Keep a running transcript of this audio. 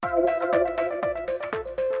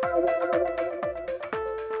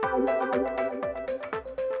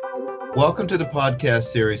Welcome to the podcast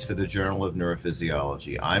series for the Journal of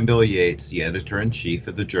Neurophysiology. I'm Bill Yates, the editor-in-chief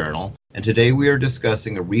of the journal, and today we are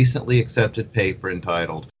discussing a recently accepted paper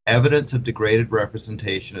entitled Evidence of Degraded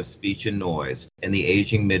Representation of Speech and Noise in the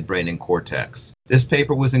Aging Midbrain and Cortex. This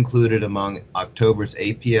paper was included among October's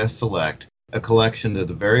APS Select, a collection of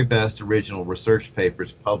the very best original research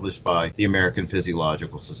papers published by the American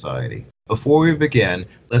Physiological Society. Before we begin,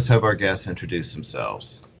 let's have our guests introduce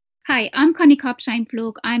themselves. Hi, I'm Connie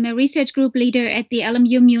Kopschein-Pflug. I'm a research group leader at the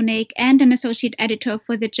LMU Munich and an associate editor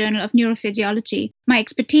for the Journal of Neurophysiology. My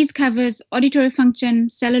expertise covers auditory function,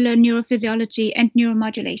 cellular neurophysiology, and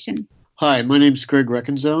neuromodulation. Hi, my name's Greg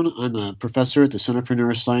Reckenzone. I'm a professor at the Center for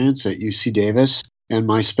Neuroscience at UC Davis, and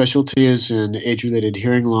my specialty is in age-related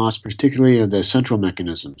hearing loss, particularly in the central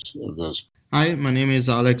mechanisms of those. Hi, my name is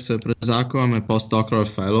Alex Presacco. I'm a postdoctoral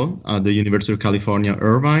fellow at the University of California,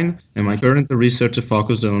 Irvine, and my current research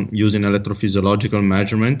focuses on using electrophysiological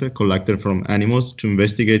measurement collected from animals to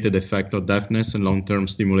investigate the effect of deafness and long-term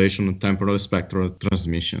stimulation on temporal spectral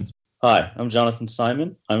transmissions. Hi, I'm Jonathan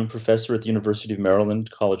Simon. I'm a professor at the University of Maryland,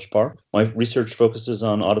 College Park. My research focuses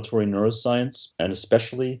on auditory neuroscience and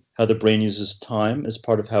especially how the brain uses time as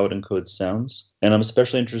part of how it encodes sounds. And I'm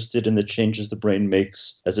especially interested in the changes the brain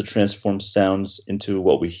makes as it transforms sounds into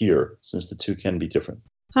what we hear, since the two can be different.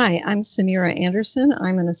 Hi, I'm Samira Anderson.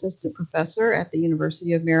 I'm an assistant professor at the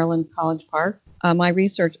University of Maryland, College Park. My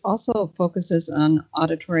research also focuses on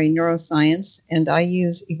auditory neuroscience, and I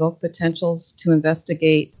use evoked potentials to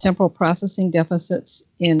investigate temporal processing deficits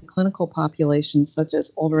in clinical populations such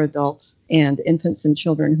as older adults and infants and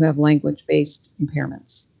children who have language-based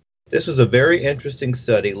impairments. This was a very interesting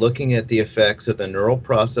study looking at the effects of the neural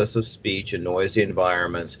process of speech in noisy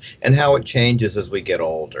environments and how it changes as we get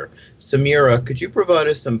older. Samira, could you provide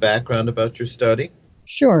us some background about your study?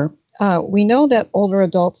 Sure. We know that older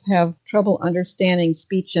adults have trouble understanding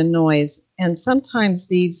speech and noise, and sometimes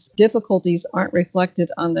these difficulties aren't reflected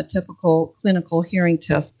on the typical clinical hearing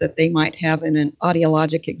test that they might have in an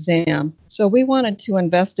audiologic exam. So we wanted to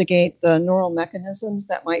investigate the neural mechanisms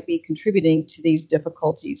that might be contributing to these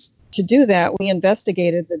difficulties. To do that, we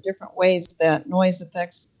investigated the different ways that noise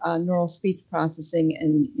affects neural speech processing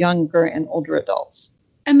in younger and older adults.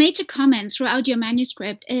 A major comment throughout your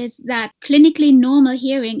manuscript is that clinically normal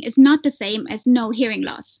hearing is not the same as no hearing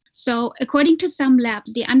loss. So, according to some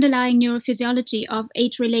labs, the underlying neurophysiology of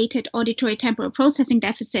age-related auditory temporal processing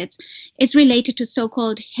deficits is related to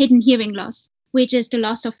so-called hidden hearing loss, which is the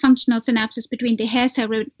loss of functional synapses between the hair cell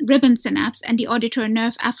ribbon synapse and the auditory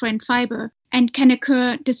nerve afferent fiber, and can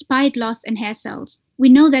occur despite loss in hair cells. We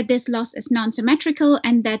know that this loss is non-symmetrical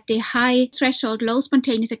and that the high threshold, low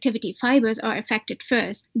spontaneous activity fibers are affected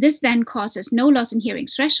first. This then causes no loss in hearing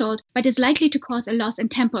threshold, but is likely to cause a loss in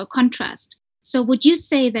temporal contrast. So would you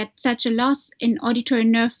say that such a loss in auditory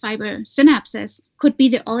nerve fiber synapses could be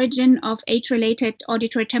the origin of age-related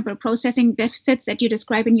auditory temporal processing deficits that you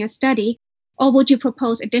describe in your study? Or would you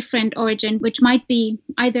propose a different origin, which might be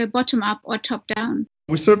either bottom-up or top-down?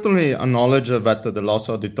 We certainly acknowledge that the loss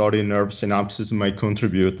of auditory nerve synapses may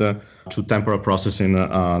contribute to temporal processing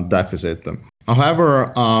deficit.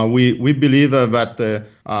 However, we believe that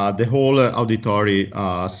the whole auditory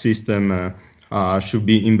system should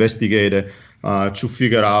be investigated to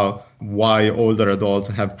figure out why older adults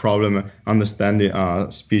have problem understanding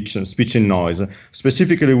speech and noise.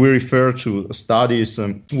 Specifically, we refer to studies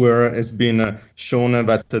where it's been shown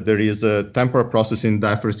that there is a temporal processing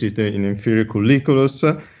deficit in inferior colliculus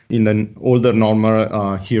in an older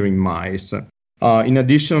normal hearing mice. In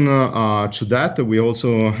addition to that, we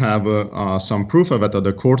also have some proof that at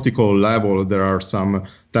the cortical level there are some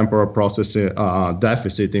temporal processing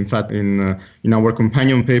deficit. In fact, in our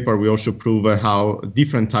companion paper, we also prove how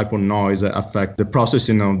different type of noise affect the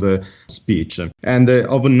processing of the speech. And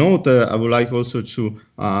of note, I would like also to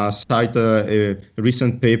cite a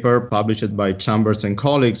recent paper published by Chambers and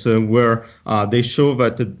colleagues where they show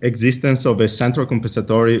that the existence of a central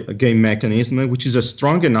compensatory gain mechanism, which is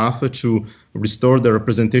strong enough to restore the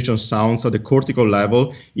representation sounds at the cortical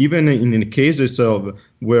level, even in the cases of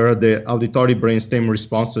where the auditory brainstem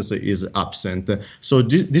responses is absent. So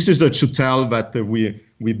this is to tell that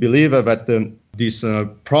we believe that these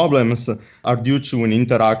problems are due to an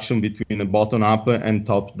interaction between a bottom-up and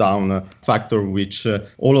top-down factor, which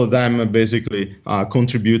all of them basically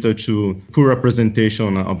contribute to poor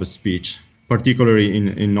representation of speech, particularly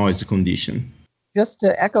in noise condition. Just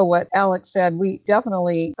to echo what Alex said, we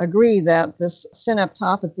definitely agree that this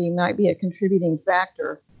synaptopathy might be a contributing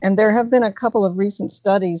factor. And there have been a couple of recent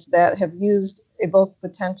studies that have used evoked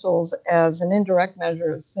potentials as an indirect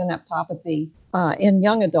measure of synaptopathy in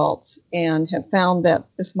young adults, and have found that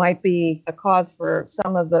this might be a cause for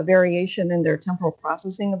some of the variation in their temporal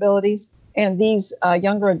processing abilities. And these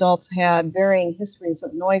younger adults had varying histories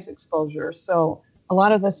of noise exposure. So a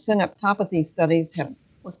lot of the synaptopathy studies have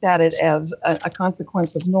looked at it as a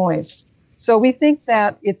consequence of noise. So we think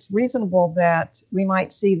that it's reasonable that we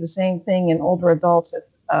might see the same thing in older adults if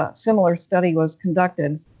a similar study was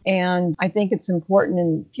conducted. And I think it's important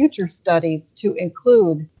in future studies to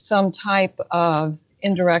include some type of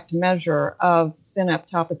indirect measure of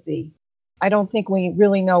synaptopathy. I don't think we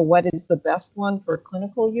really know what is the best one for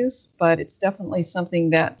clinical use, but it's definitely something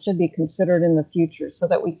that should be considered in the future so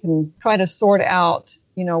that we can try to sort out,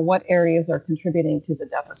 what areas are contributing to the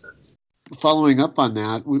deficits. Following up on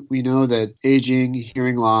that, we know that aging,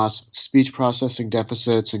 hearing loss, speech processing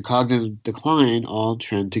deficits, and cognitive decline all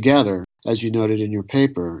trend together, as you noted in your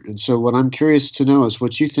paper. And so what I'm curious to know is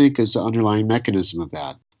what you think is the underlying mechanism of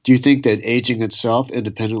that. Do you think that aging itself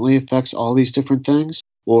independently affects all these different things?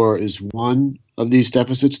 Or is one of these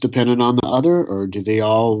deficits dependent on the other? Or do they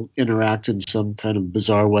all interact in some kind of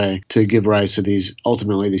bizarre way to give rise to these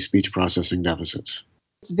speech processing deficits?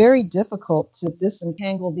 It's very difficult to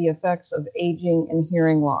disentangle the effects of aging and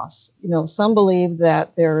hearing loss. Some believe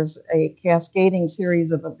that there's a cascading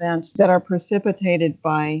series of events that are precipitated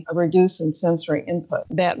by a reduce in sensory input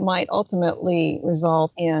that might ultimately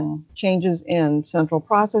result in changes in central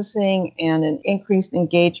processing and an increased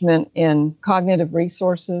engagement in cognitive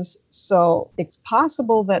resources. So it's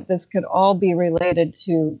possible that this could all be related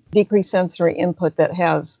to decreased sensory input that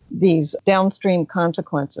has these downstream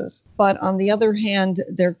consequences. But on the other hand,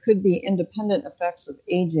 there could be independent effects of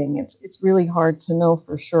aging. It's really hard to know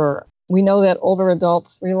for sure. We know that older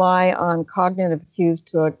adults rely on cognitive cues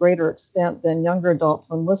to a greater extent than younger adults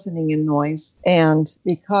when listening in noise. And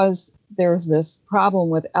because there's this problem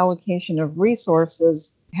with allocation of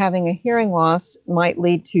resources, having a hearing loss might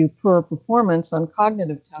lead to poor performance on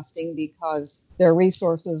cognitive testing because their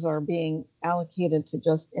resources are being allocated to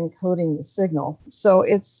just encoding the signal. So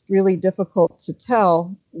it's really difficult to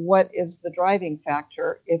tell what is the driving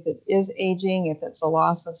factor. If it is aging, if it's a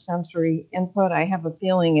loss of sensory input, I have a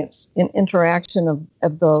feeling it's an interaction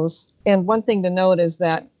of those. And one thing to note is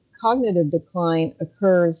that cognitive decline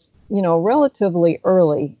occurs, relatively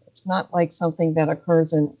early. It's not like something that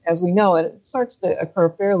occurs as we know it starts to occur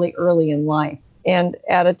fairly early in life. And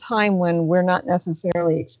at a time when we're not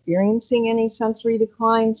necessarily experiencing any sensory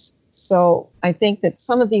declines. So I think that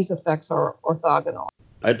some of these effects are orthogonal.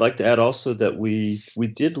 I'd like to add also that we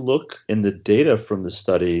did look in the data from the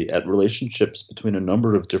study at relationships between a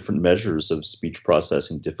number of different measures of speech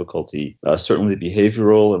processing difficulty, certainly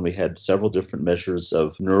behavioral, and we had several different measures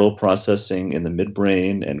of neural processing in the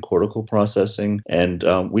midbrain and cortical processing, and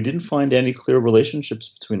we didn't find any clear relationships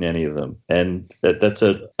between any of them. And that's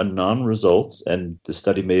a non-result, and the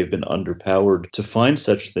study may have been underpowered to find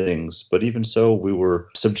such things, but even so, we were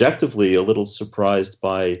subjectively a little surprised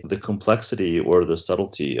by the complexity or the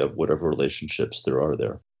subtlety of whatever relationships there are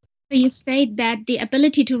there. You state that the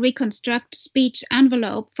ability to reconstruct speech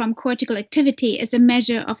envelope from cortical activity is a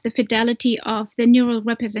measure of the fidelity of the neural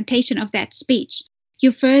representation of that speech.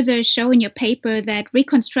 You further show in your paper that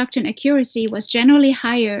reconstruction accuracy was generally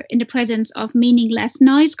higher in the presence of meaningless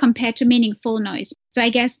noise compared to meaningful noise. So I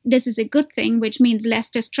guess this is a good thing, which means less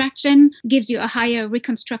distraction gives you a higher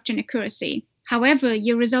reconstruction accuracy. However,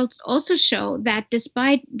 your results also show that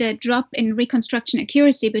despite the drop in reconstruction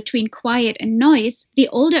accuracy between quiet and noise, the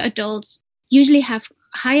older adults usually have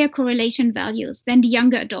higher correlation values than the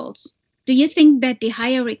younger adults. Do you think that the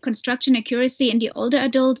higher reconstruction accuracy in the older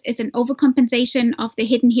adults is an overcompensation of the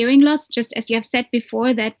hidden hearing loss, just as you have said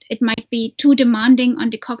before, that it might be too demanding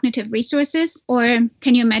on the cognitive resources? Or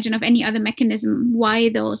can you imagine of any other mechanism why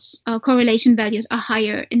those correlation values are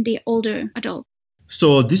higher in the older adults?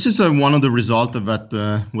 So this is one of the results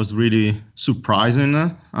that was really surprising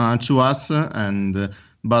to us,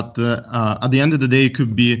 but at the end of the day, it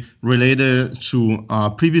could be related to a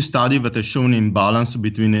previous study that has shown imbalance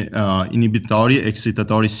between inhibitory and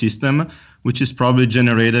excitatory system, which is probably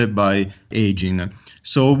generated by aging.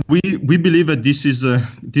 So we believe that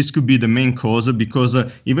this could be the main cause, because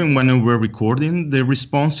even when we're recording the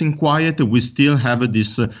response in quiet, we still have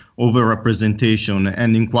this overrepresentation,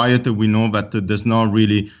 and in quiet we know that there's not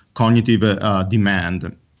really cognitive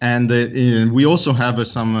demand. And we also have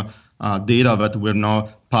some data that were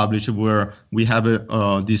not published where we have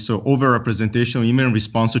this overrepresentation even in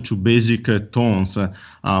response to basic tones,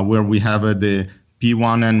 where we have the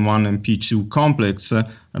P1N1 and P2 complex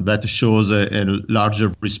that shows a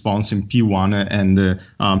larger response in P1 and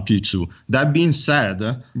P2. That being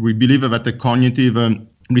said, we believe that the cognitive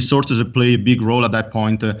resources play a big role at that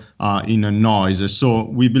point in noise. So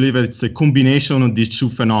we believe that it's a combination of these two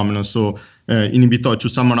phenomena. So to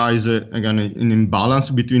summarize, again, an imbalance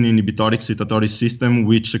between inhibitory excitatory system,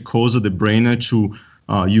 which causes the brain to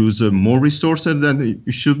use more resources than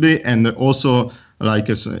it should be, and also like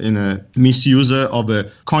in a misuse of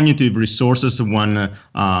cognitive resources when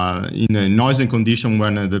in a noisy condition,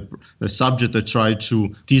 when the subject try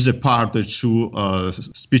to tease apart the two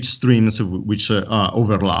speech streams which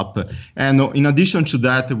overlap. And in addition to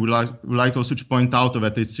that, we like also to point out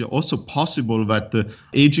that it's also possible that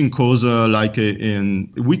aging cause like a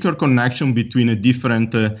weaker connection between a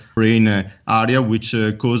different brain area, which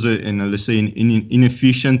cause let's say an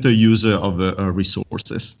inefficient use of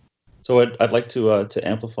resources. So I'd like to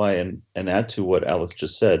amplify and add to what Alex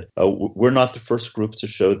just said. We're not the first group to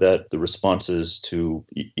show that the responses to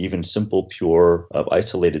even simple, pure,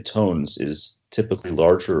 isolated tones is typically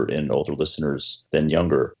larger in older listeners than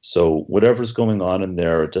younger. So whatever's going on in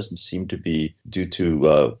there, it doesn't seem to be due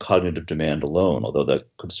to cognitive demand alone, although that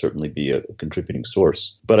could certainly be a contributing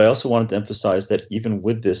source. But I also wanted to emphasize that even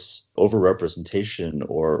with this overrepresentation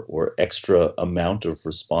or extra amount of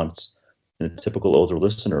response in a typical older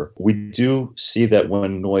listener, we do see that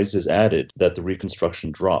when noise is added, that the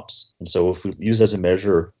reconstruction drops. And so if we use as a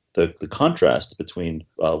measure the contrast between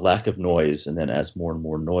lack of noise and then as more and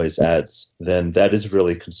more noise adds, then that is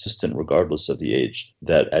really consistent regardless of the age,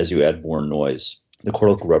 that as you add more noise, the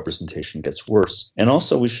cortical representation gets worse. And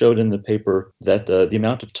also we showed in the paper that the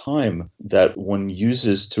amount of time that one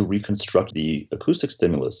uses to reconstruct the acoustic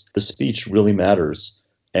stimulus, the speech, really matters.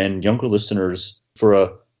 And younger listeners, for a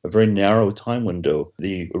very narrow time window,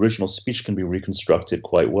 the original speech can be reconstructed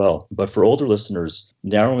quite well. But for older listeners,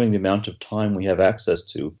 narrowing the amount of time we have access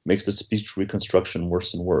to makes the speech reconstruction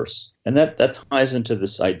worse and worse. And that ties into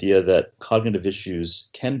this idea that cognitive issues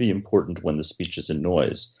can be important when the speech is in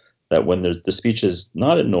noise. That when the speech is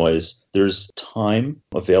not in noise, there's time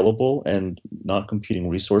available and not competing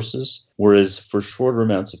resources. Whereas for shorter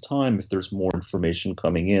amounts of time, if there's more information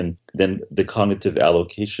coming in, then the cognitive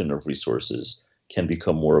allocation of resources can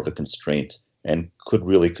become more of a constraint and could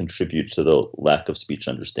really contribute to the lack of speech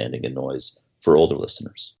understanding and noise for older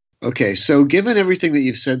listeners. Okay, so given everything that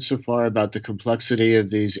you've said so far about the complexity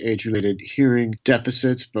of these age-related hearing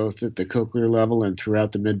deficits, both at the cochlear level and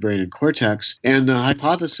throughout the midbrain and cortex, and the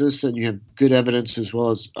hypothesis, and you have good evidence as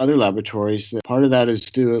well as other laboratories, that part of that is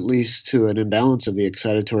due at least to an imbalance of the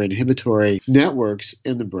excitatory and inhibitory networks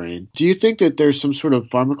in the brain. Do you think that there's some sort of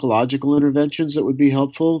pharmacological interventions that would be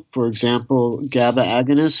helpful? For example, GABA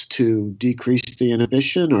agonists to decrease the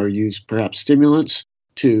inhibition, or use perhaps stimulants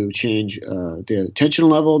to change the attention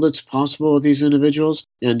level that's possible with these individuals?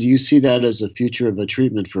 And do you see that as a future of a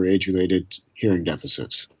treatment for age-related hearing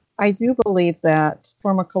deficits? I do believe that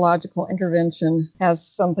pharmacological intervention has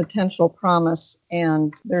some potential promise,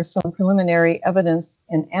 and there's some preliminary evidence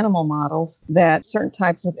in animal models that certain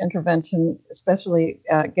types of intervention, especially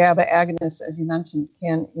GABA agonists, as you mentioned,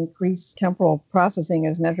 can increase temporal processing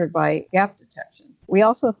as measured by gap detection. We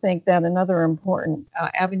also think that another important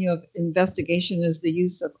avenue of investigation is the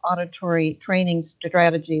use of auditory training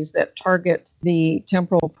strategies that target the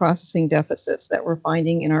temporal processing deficits that we're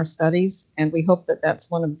finding in our studies. And we hope that that's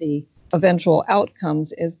one of the eventual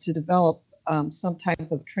outcomes, is to develop some type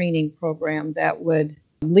of training program that would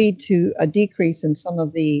lead to a decrease in some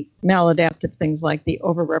of the maladaptive things like the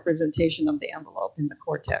overrepresentation of the envelope in the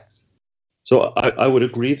cortex. So I would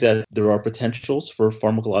agree that there are potentials for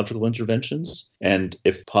pharmacological interventions, and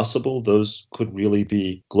if possible, those could really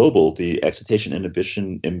be global. The excitation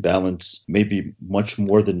inhibition imbalance may be much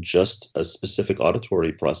more than just a specific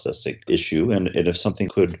auditory processing issue, and if something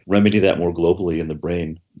could remedy that more globally in the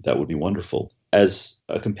brain, that would be wonderful. As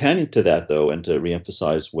a companion to that, though, and to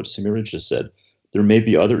reemphasize what Samira just said, there may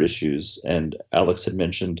be other issues, and Alex had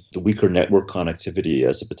mentioned the weaker network connectivity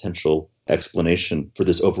as a potential explanation for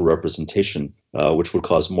this overrepresentation, which would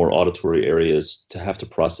cause more auditory areas to have to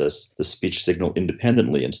process the speech signal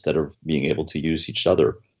independently instead of being able to use each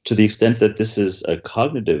other. To the extent that this is a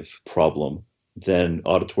cognitive problem, then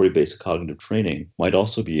auditory-based cognitive training might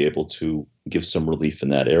also be able to give some relief in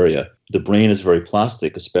that area. The brain is very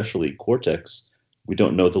plastic, especially cortex. We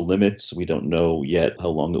don't know the limits. We don't know yet how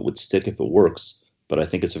long it would stick if it works, but I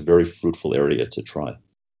think it's a very fruitful area to try.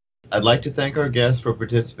 I'd like to thank our guests for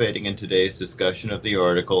participating in today's discussion of the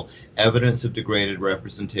article, Evidence of Degraded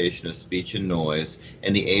Representation of Speech and Noise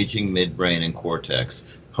in the Aging Midbrain and Cortex,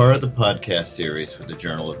 part of the podcast series for the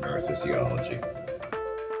Journal of Neurophysiology.